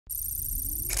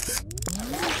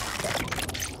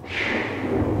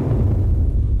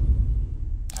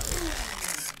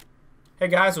Hey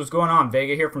guys, what's going on?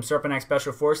 Vega here from Serpent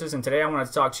Special Forces, and today I want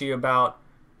to talk to you about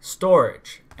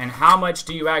storage and how much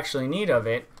do you actually need of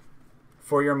it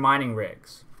for your mining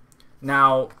rigs.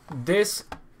 Now, this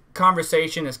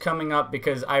conversation is coming up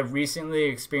because I recently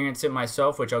experienced it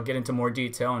myself, which I'll get into more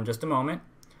detail in just a moment.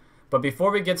 But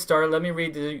before we get started, let me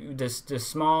read this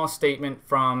small statement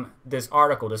from this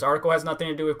article. This article has nothing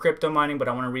to do with crypto mining, but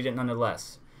I want to read it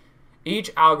nonetheless.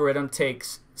 Each algorithm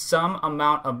takes some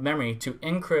amount of memory to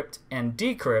encrypt and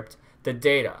decrypt the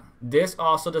data. This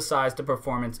also decides the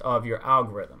performance of your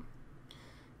algorithm.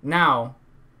 Now,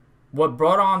 what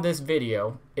brought on this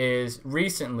video is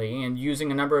recently, and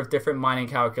using a number of different mining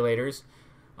calculators,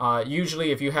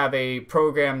 usually if you have a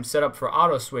program set up for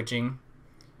auto switching,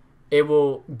 it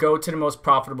will go to the most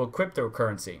profitable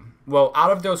cryptocurrency. Well, out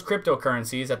of those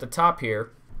cryptocurrencies at the top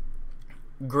here,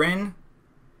 Grin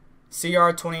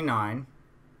CR29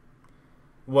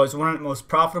 was one of the most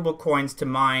profitable coins to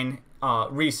mine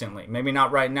recently. Maybe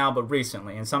not right now, but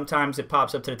recently. And sometimes it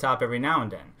pops up to the top every now and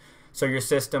then. So your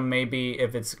system maybe,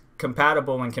 if it's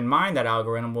compatible and can mine that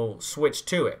algorithm, will switch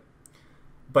to it.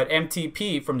 But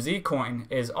MTP from Zcoin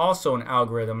is also an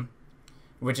algorithm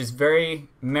which is very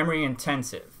memory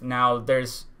intensive. Now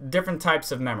there's different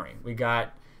types of memory. We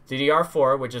got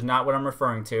DDR4, which is not what I'm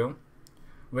referring to.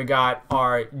 We got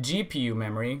our GPU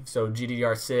memory, so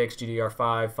GDDR6,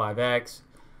 GDDR5, 5X.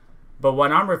 But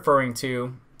what I'm referring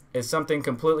to is something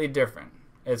completely different.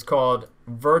 It's called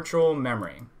virtual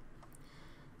memory.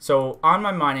 So on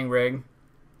my mining rig,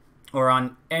 or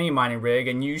on any mining rig,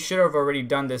 and you should have already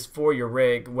done this for your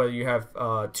rig, whether you have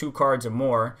 2 cards or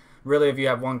more. Really, if you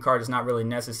have 1 card, it's not really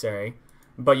necessary.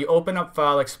 But you open up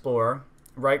File Explorer,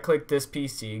 right-click this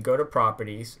PC, go to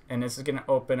Properties, and this is going to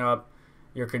open up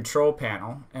your control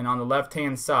panel, and on the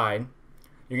left-hand side,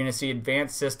 you're going to see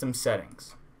Advanced System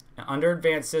Settings. Now, under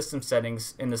Advanced System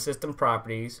Settings in the System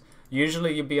Properties,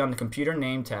 usually you'd be on the Computer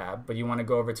Name tab, but you want to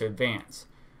go over to Advanced.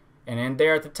 And in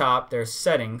there at the top, there's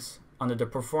Settings under the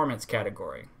Performance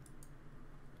category.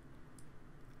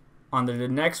 Under the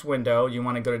next window, you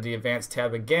want to go to the Advanced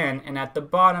tab again, and at the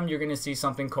bottom, you're going to see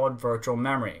something called Virtual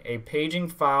Memory. A paging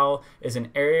file is an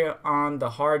area on the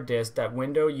hard disk that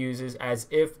Windows uses as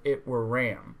if it were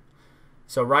RAM.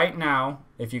 So right now,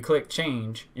 if you click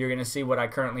Change, you're going to see what I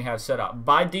currently have set up.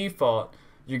 By default,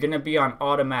 you're going to be on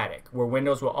Automatic, where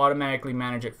Windows will automatically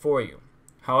manage it for you.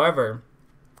 However,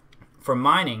 for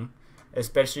mining,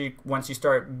 especially once you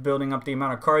start building up the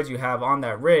amount of cards you have on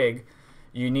that rig,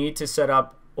 you need to set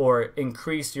up or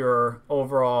increase your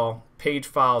overall page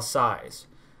file size.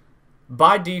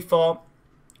 By default,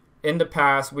 in the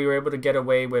past, we were able to get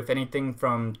away with anything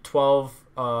from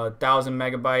 12,000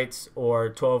 megabytes or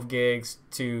 12 gigs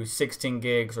to 16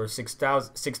 gigs or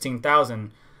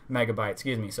 16,000 megabytes.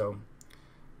 Excuse me. So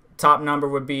top number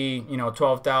would be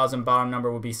 12,000. Bottom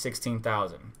number would be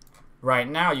 16,000. Right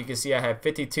now, you can see I have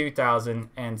 52,000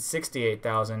 and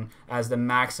 68,000 as the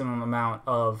maximum amount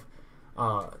of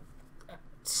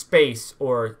space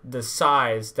or the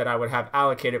size that I would have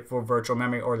allocated for virtual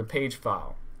memory or the page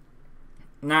file.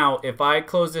 Now, if I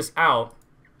close this out,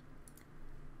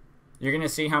 you're going to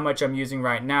see how much I'm using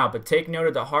right now, but take note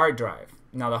of the hard drive.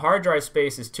 Now, the hard drive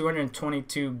space is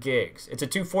 222 gigs. It's a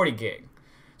 240 gig.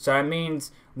 So that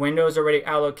means Windows already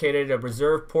allocated a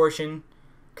reserve portion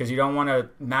because you don't want to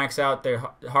max out their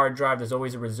hard drive. There's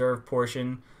always a reserve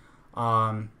portion.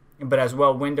 But as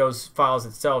well, Windows files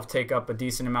itself take up a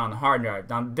decent amount of hard drive.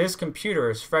 Now, this computer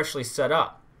is freshly set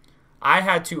up. I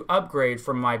had to upgrade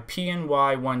from my PNY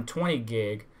 120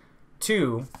 gig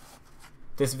to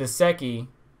this Viseki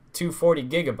 240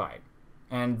 gigabyte.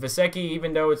 And Viseki,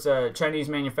 even though it's a Chinese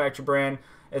manufacturer brand,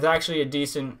 it's actually a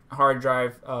decent hard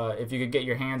drive if you could get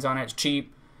your hands on it. It's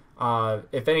cheap.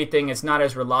 If anything, it's not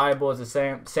as reliable as the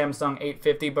Samsung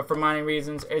 850, but for mining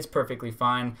reasons, it's perfectly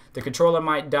fine. The controller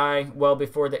might die well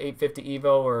before the 850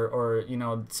 Evo or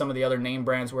some of the other name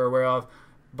brands we're aware of,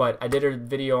 but I did a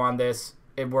video on this.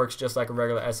 It works just like a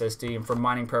regular SSD, and for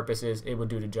mining purposes, it will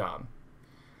do the job.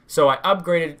 So I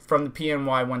upgraded from the PNY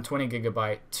 120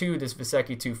 gigabyte to this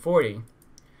Viseki 240,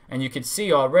 and you can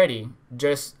see already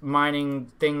just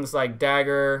mining things like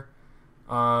Dagger,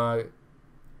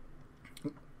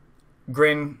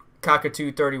 Grin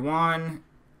Cockatoo 31,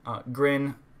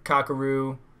 Grin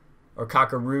Cockaroo or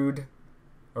Cockarood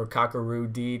or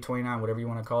Cockaroo D29, whatever you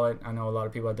want to call it. I know a lot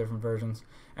of people have different versions.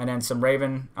 And then some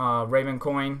Raven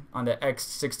coin on the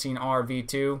X16R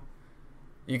V2.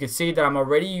 You can see that I'm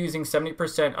already using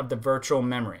 70% of the virtual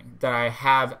memory that I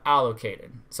have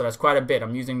allocated. So that's quite a bit.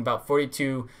 I'm using about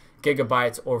 42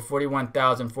 gigabytes or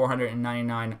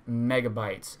 41,499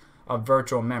 megabytes of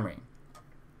virtual memory.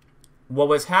 What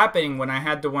was happening when I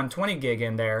had the 120 gig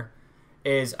in there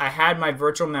is I had my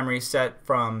virtual memory set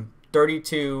from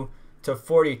 32 to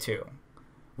 42,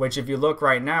 which if you look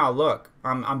right now, look,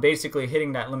 I'm basically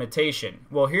hitting that limitation.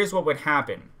 Well, here's what would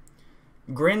happen.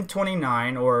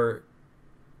 Grin29 or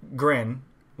Grin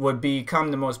would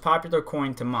become the most popular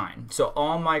coin to mine. So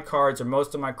all my cards or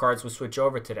most of my cards would switch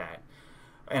over to that.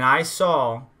 And I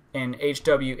saw in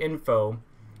HW info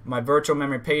my virtual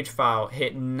memory page file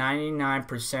hit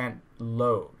 99%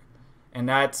 load. And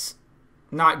that's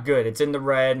not good. It's in the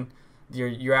red.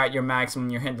 You're at your maximum.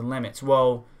 You're hitting the limits.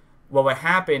 Well, what would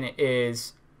happen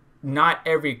is not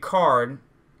every card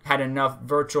had enough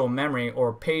virtual memory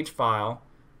or page file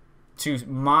to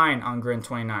mine on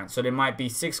Grin29. So there might be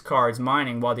 6 cards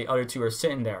mining while the other 2 are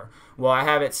sitting there. Well, I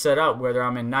have it set up whether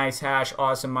I'm in Nice Hash,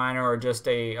 Awesome Miner, or just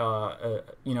a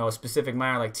specific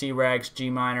miner like T-Rex, G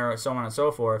Miner, or so on and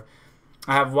so forth.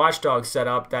 I have Watchdog set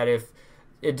up that if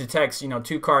it detects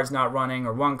 2 cards not running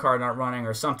or 1 card not running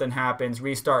or something happens,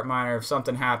 restart miner. If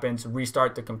something happens,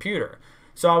 restart the computer.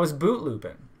 So I was boot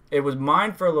looping. It would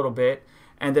mine for a little bit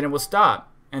and then it will stop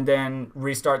and then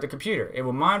restart the computer. It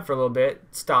will mine for a little bit,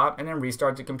 stop, and then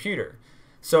restart the computer.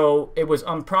 So it was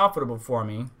unprofitable for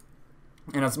me.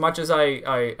 And as much as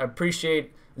I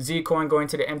appreciate Zcoin going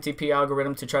to the MTP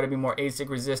algorithm to try to be more ASIC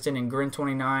resistant, and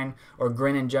Grin29 or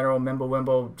Grin in general,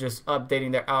 Mimblewimble, just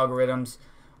updating their algorithms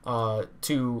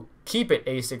to keep it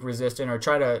ASIC resistant or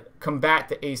try to combat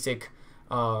the ASIC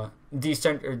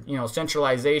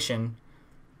centralization,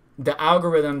 the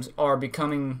algorithms are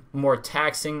becoming more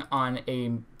taxing on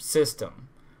a system,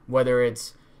 whether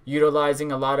it's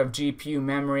utilizing a lot of GPU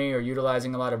memory or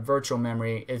utilizing a lot of virtual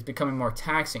memory is becoming more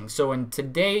taxing. So in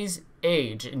today's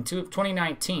age, in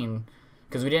 2019,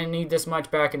 because we didn't need this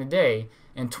much back in the day,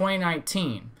 in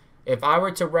 2019, if I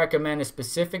were to recommend a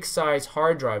specific size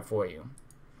hard drive for you,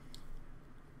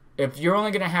 if you're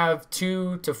only going to have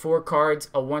 2 to 4 cards,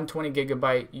 a 120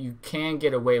 gigabyte, you can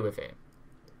get away with it.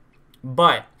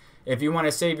 But if you want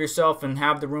to save yourself and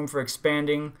have the room for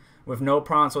expanding with no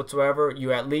problems whatsoever,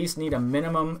 you at least need a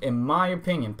minimum, in my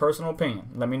opinion, personal opinion.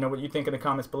 Let me know what you think in the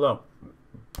comments below.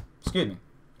 Excuse me.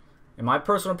 In my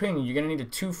personal opinion, you're going to need a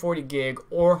 240 gig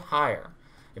or higher.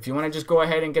 If you want to just go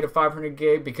ahead and get a 500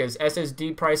 gig because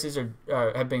SSD prices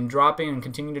have been dropping and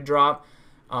continue to drop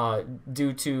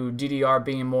due to DDR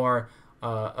being more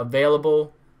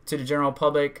available to the general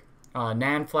public,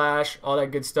 NAND flash, all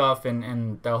that good stuff,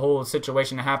 and the whole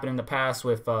situation that happened in the past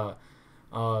with the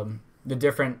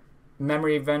different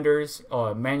memory vendors,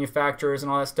 manufacturers,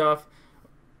 and all that stuff.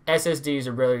 SSDs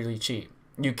are relatively cheap.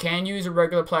 You can use a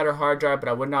regular platter hard drive, but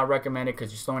I would not recommend it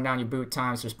because you're slowing down your boot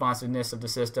times, responsiveness of the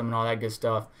system, and all that good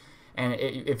stuff. And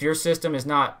if your system is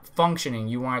not functioning,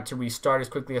 you want it to restart as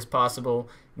quickly as possible,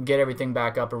 get everything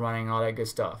back up and running, and all that good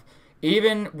stuff.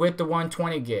 Even with the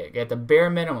 120 gig, at the bare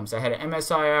minimums, I had an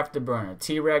MSI Afterburner,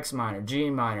 T-Rex miner, G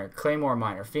miner, Claymore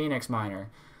miner, Phoenix miner.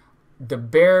 The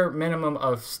bare minimum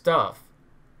of stuff.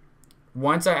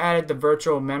 Once I added the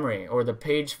virtual memory or the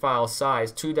page file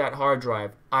size to that hard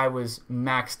drive, I was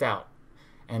maxed out.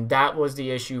 And that was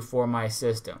the issue for my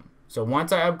system. So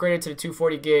once I upgraded to the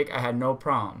 240 gig, I had no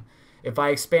problem. If I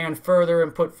expand further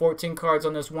and put 14 cards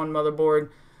on this one motherboard,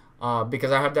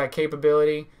 because I have that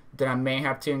capability, then I may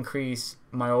have to increase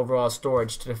my overall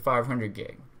storage to the 500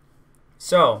 gig.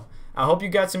 So I hope you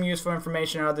got some useful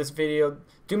information out of this video.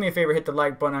 Do me a favor, hit the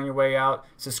like button on your way out.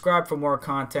 Subscribe for more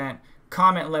content.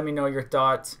 Comment and let me know your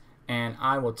thoughts. And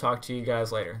I will talk to you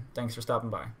guys later. Thanks for stopping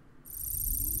by.